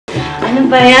Ano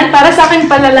ba yan? Para sa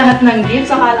akin pala lahat ng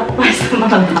gifts. Akala ko para sa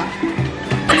mga bata.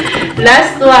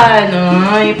 Last one.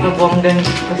 Ay, pabonggang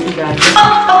gift pa si Daddy.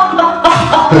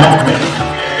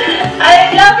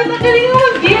 I love it! Ang galing mo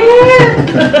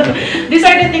mag-gift! These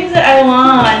are the things that I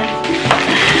want.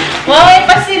 Wow, may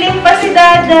pasiling pa si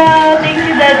Dada. Thank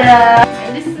you, Dada.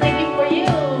 And this is my gift for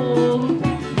you.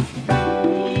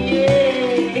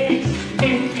 Yes!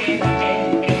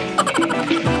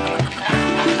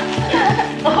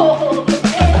 Oh!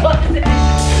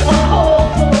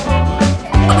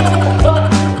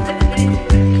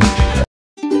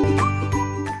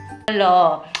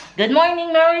 Hello! Good morning!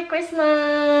 Merry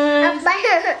Christmas!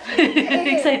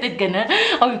 Excited ka na?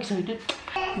 Oh, excited!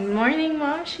 Good morning,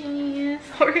 Momshies!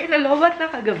 Sorry, nalobat na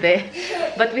kagabi.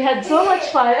 But we had so much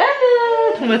fun.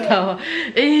 Tumatawa.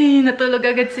 Eh, natulog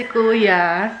agad si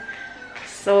Kuya.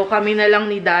 So, kami na lang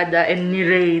ni Dada and ni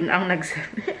Rain ang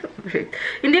nag-celebrate.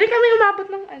 Hindi rin kami umabot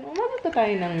ng ano. Umabot na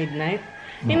tayo ng midnight?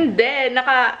 Hindi.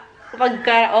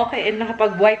 Nakapag-karaoke and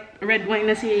nakapag-white, red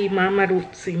wine na si Mama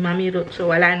Ruth, si Mami Ruth. So,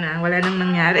 wala na. Wala nang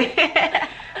nangyari.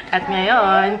 At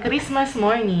ngayon, Christmas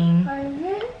morning,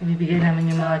 ibibigay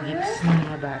namin yung mga gifts ng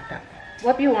mga bata.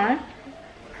 What you want?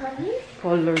 Colors?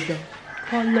 Color daw.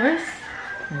 Colors?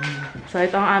 So,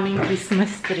 ito ang aming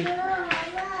Christmas tree.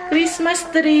 Christmas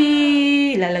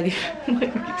tree! Ilalagay ko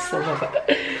mga gifts sa baba.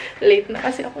 Late na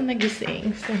kasi ako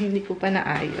nagising, so hindi ko pa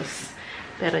naayos.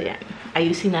 Pero yan,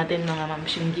 ayusin natin mga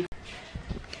mamshing gifts.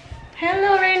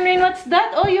 Hello, Rain Rain! What's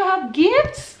that? Oh, you have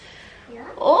gifts? Yeah.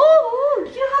 Oh,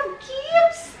 you have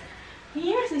gifts!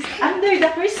 Yes, it's under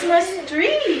the Christmas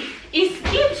tree. It's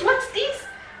gifts. What's this?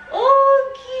 Oh,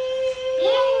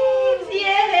 gifts!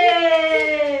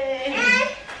 Yay!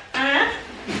 Huh?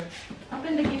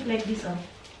 Open the gift like this, oh.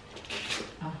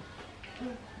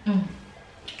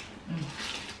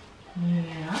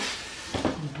 Yeah.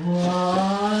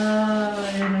 Wow!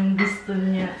 Yan ang gusto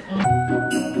niya.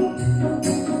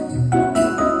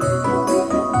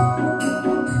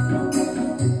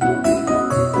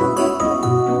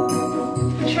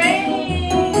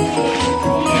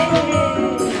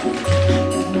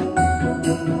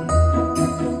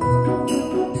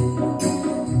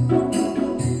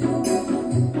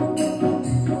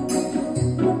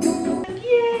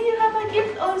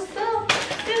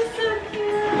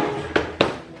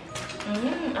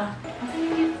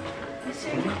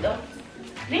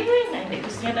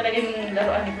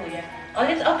 Oh,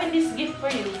 let's open this gift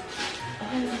for you. Oh,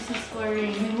 this is for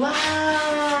Rain. Wow!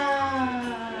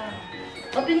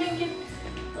 Open your gift.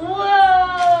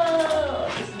 Wow!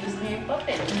 This gives me a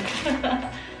puppet.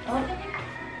 Open it.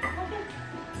 Open.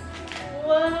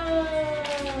 Wow!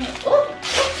 Oh!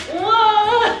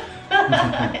 Wow!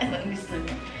 Anong gusto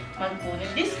niya? Magpunit.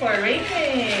 This for Rain.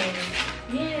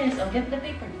 Yes. Oh, get the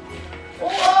paper.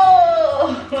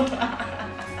 Wow!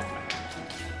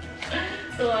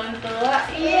 Tuwang-tuwa.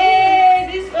 Yay!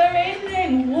 This for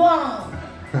Rain. Wow!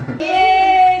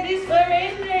 Yay! This for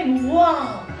Rain.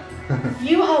 Wow!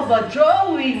 You have a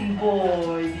drawing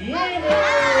board. Yay!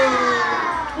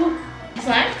 This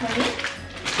one? Honey?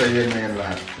 Sa'yo na yan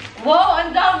lahat. Wow!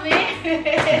 Ang dami!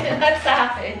 Lahat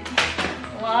sa akin.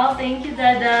 Wow! Thank you,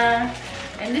 Dada.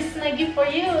 And this is my gift for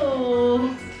you.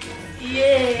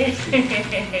 Yay!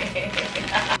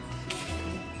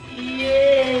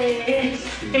 Yay!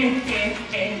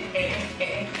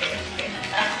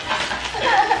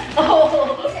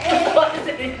 Oh! What's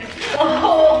it?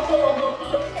 Oh!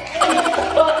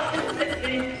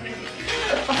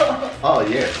 Oh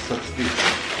yes, what's this?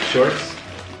 Shorts?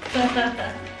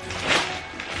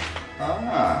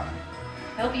 Ah!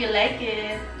 Hope you like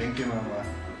it. Thank you, Mama.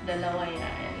 Dalawa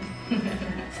yan.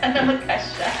 Sana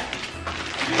magkasya.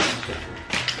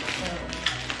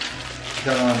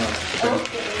 Mama.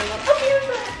 Okay.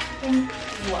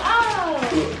 Wow!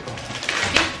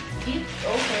 Gift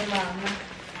okay, Mama.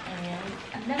 Ayan.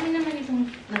 Ang dami naman itong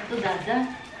natudada.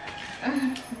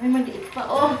 May maliit pa.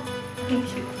 Oh!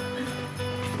 Thank you.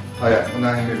 Oh yeah,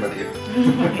 unahin mo yung maliit.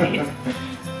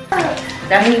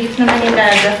 Daming gift naman yung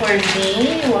Dada for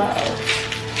me. Wow!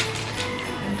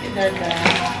 Thank you, Dada.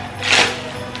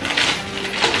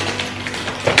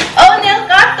 Oh, nail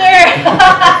cutter!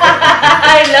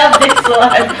 I love this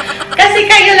one. Kasi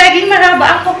kayo laging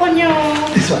mahaba ang kuko nyo.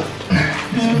 This one.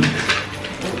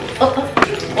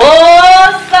 Oh,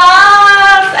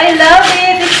 socks! I love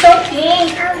it. It's so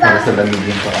pink. Para sa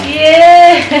lamigin pa.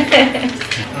 Yes!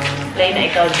 Play na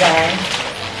ikaw dyan.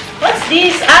 What's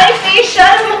this? Ay,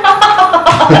 facial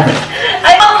mask!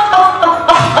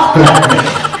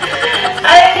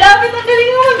 I love it. Ang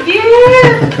galing mo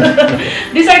mag-gift.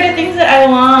 These are the things that I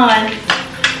want.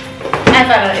 Ay,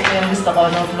 parang ito yung gusto ko,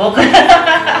 notebook.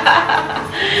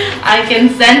 I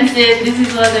can sense it. This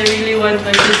is what I really want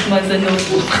for Christmas, a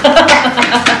notebook.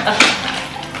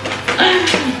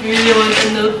 Really want a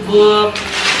notebook.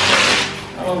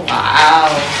 Oh,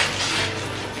 wow.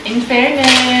 In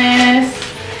fairness,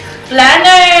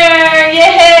 planner!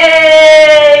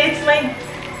 Yay! It's my,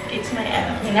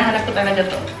 hinahanap ko talaga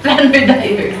to. Planner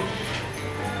diary.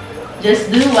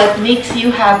 Just do what makes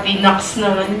you happy. Knocks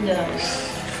naman daw.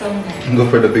 So nice. Go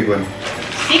for the big one.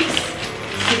 6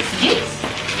 gifts?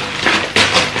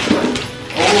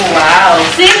 Oh, wow!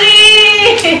 Siri!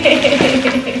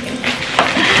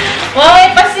 Wow,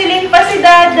 may pasilin pa si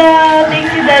Dada.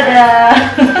 Thank you, Dada.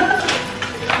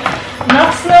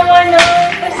 Nox naman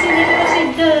ang pasilin pa si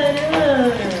Dada.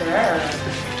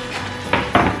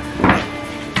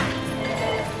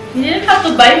 You didn't have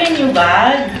to buy me a new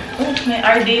bag. Oh, may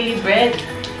Our Daily Bread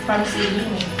from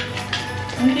Celine.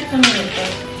 Ang cute naman ito.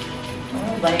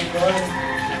 Oh, Bible.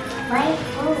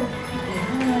 Bible.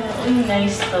 Yeah. Uy,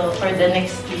 nice to for the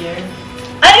next year.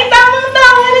 Ay,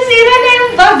 tamang-tama! Nasira na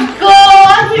yung bag ko!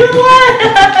 Ano yun?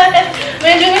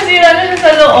 Medyo nasira na siya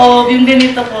sa loob. Yung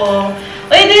ganito ko.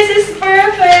 Uy, this is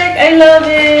perfect! I love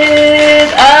it!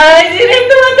 Ay,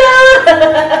 sinito mo to!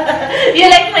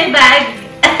 You like my bag?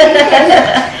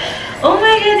 Oh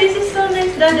my god, this is so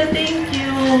nice, Dada. Thank you.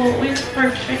 With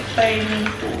perfect timing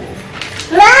too.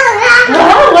 Wow,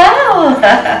 wow!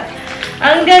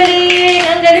 Ang galing!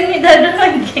 Ang galing ni Dada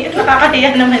mag-gift.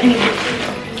 Nakakaya naman yung gift.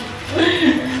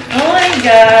 Oh my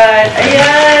god!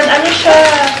 Ayan! Ano siya?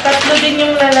 3 din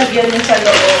yung lalagyan niya sa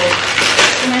loob.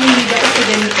 Hindi ka kasi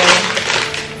ganito.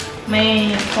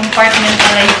 May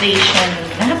compartmentalization.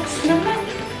 That's naman.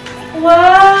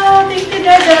 Wow! Thank you,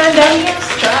 Dada. Ang dami yung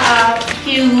strap.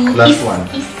 Cute. Last one.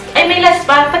 Ay, may last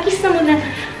pa. Pakis na muna.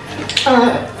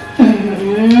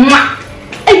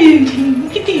 Ayun.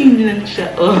 Kitiin lang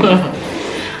siya. Oh.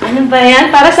 Ano ba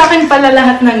yan? Para sa akin pala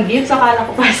lahat ng gifts. Akala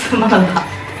ko para sa mga bak.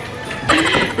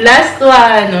 Last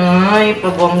one. Ay,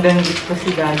 pabonggang gift ko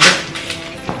si Dada.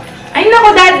 Ay,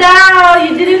 naku, Dada!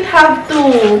 You didn't have to.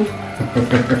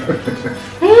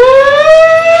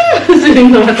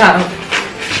 Suling tumatawag.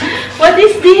 What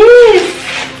is this?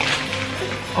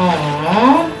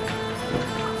 Aww.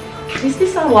 Is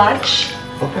this a watch?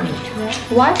 Open.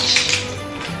 Watch?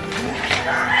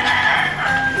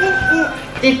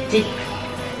 Tit-tit.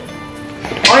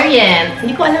 Orient.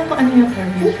 Hindi ko alam kung ano yung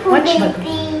Orient. Watch ba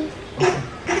ito?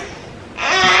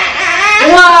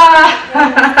 Wow!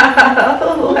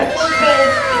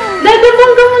 Dada,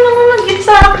 bangga mo naman mag-gift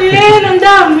sa akin. Ang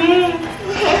dami.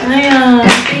 Ayan.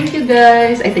 Thank you,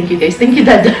 guys. Ay, thank you, guys. Thank you,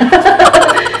 Dada.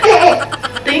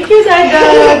 Thank you, Dada.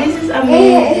 This is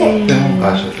amazing. Nung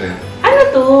Pasko tayo. Ano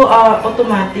to?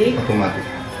 Automatic? Automatic.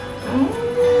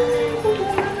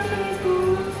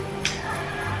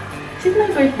 Is it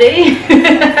my birthday?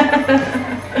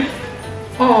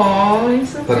 Aww,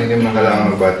 it's so Parang hindi mo na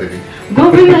kailangan mag-battery.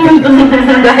 Gobi naman ito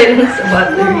dahil lang sa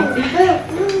battery.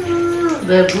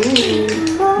 Babu.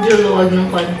 Juluwag ng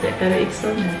konti. Pero it's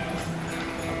so nice.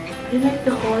 I like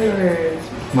the colors.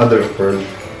 Mother of pearl.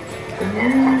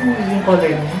 Yung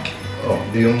color niya. Oh,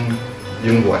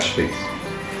 yung watch face.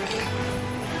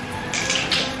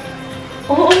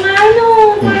 Oo nga,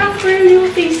 no. Parang pearl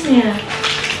yung face niya.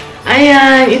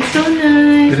 Ayan, it's so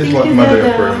nice. This is Thank what you, mother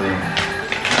of Dada. pearl means.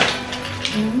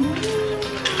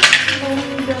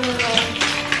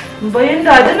 Ba yan,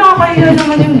 Dada? Nakakahiya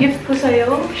naman yung gift ko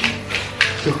sa'yo.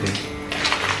 It's okay.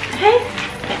 Hey!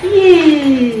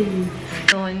 Yay!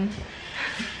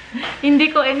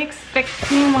 Hindi ko in-expect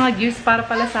yung mga gifts para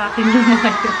pala sa akin yung mga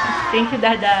yun. Thank you,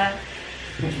 Dada.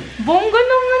 Bongga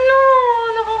naman, no!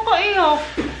 Nakakaiyak.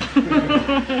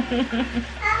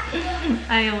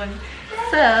 Ayun.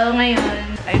 So,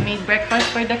 ngayon, I made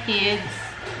breakfast for the kids.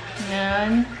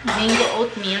 Yan. Mango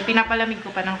oatmeal. Pinapalamig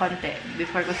ko pa ng konti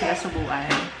before ko sila subuan.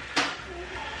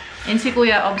 And si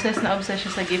Kuya, obsessed na obsessed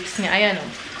siya sa gifts niya. Ayan, o.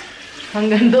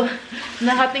 Hanggang doon.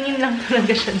 Nakatingin lang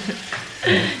talaga siya.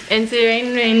 And si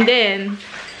Rain din.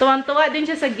 Tuwang-tuwa din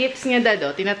siya sa gifts niya,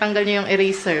 Dado. Tinatanggal niya yung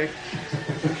eraser.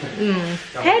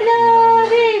 Hello,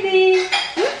 baby!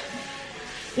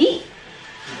 He's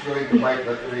going to bite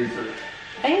that eraser.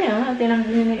 Ayun na, tinanggal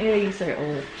niya yung eraser.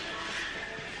 Oh.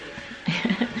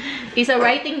 Is a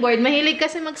writing board. Mahilig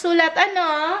kasi magsulat.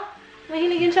 Ano?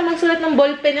 Mahilig yun siya magsulat ng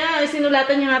ballpen na.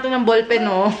 Sinulatan niya nga ito ng ballpen,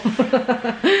 no?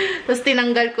 Tapos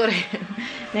tinanggal ko rin.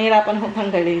 Nahirapan akong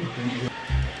tanggalin.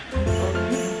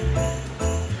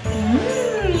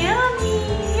 Yummy!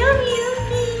 Yummy,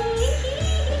 yummy!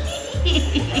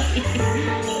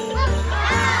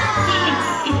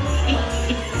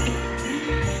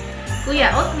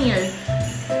 Kuya, oatmeal.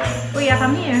 Kuya,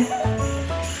 come here.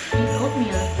 Eat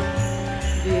oatmeal.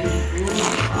 Very good.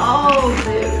 Oh,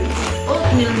 very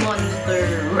oatmeal monster.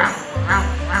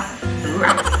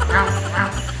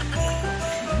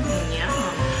 Yum.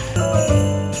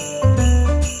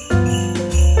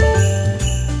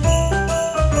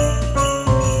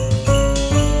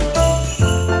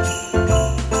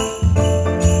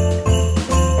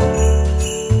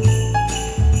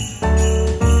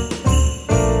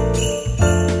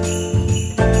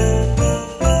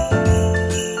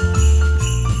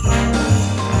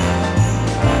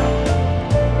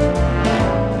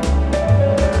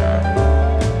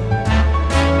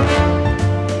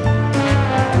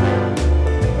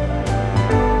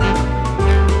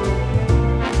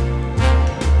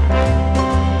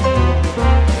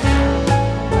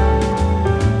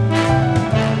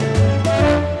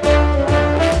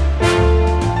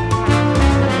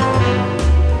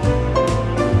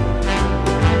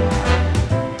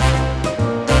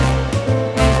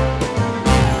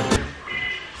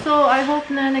 I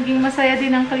hope na naging masaya din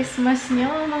ang Christmas nyo,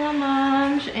 mga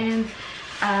moms. And,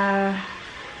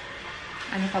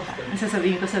 ano pa ba? Ang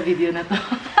sasabihin ko sa video na to.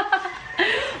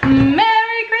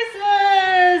 Merry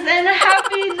Christmas! And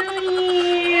Happy New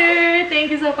Year!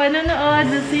 Thank you sa panonood.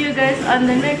 We'll see you guys on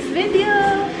the next video.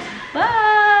 Bye!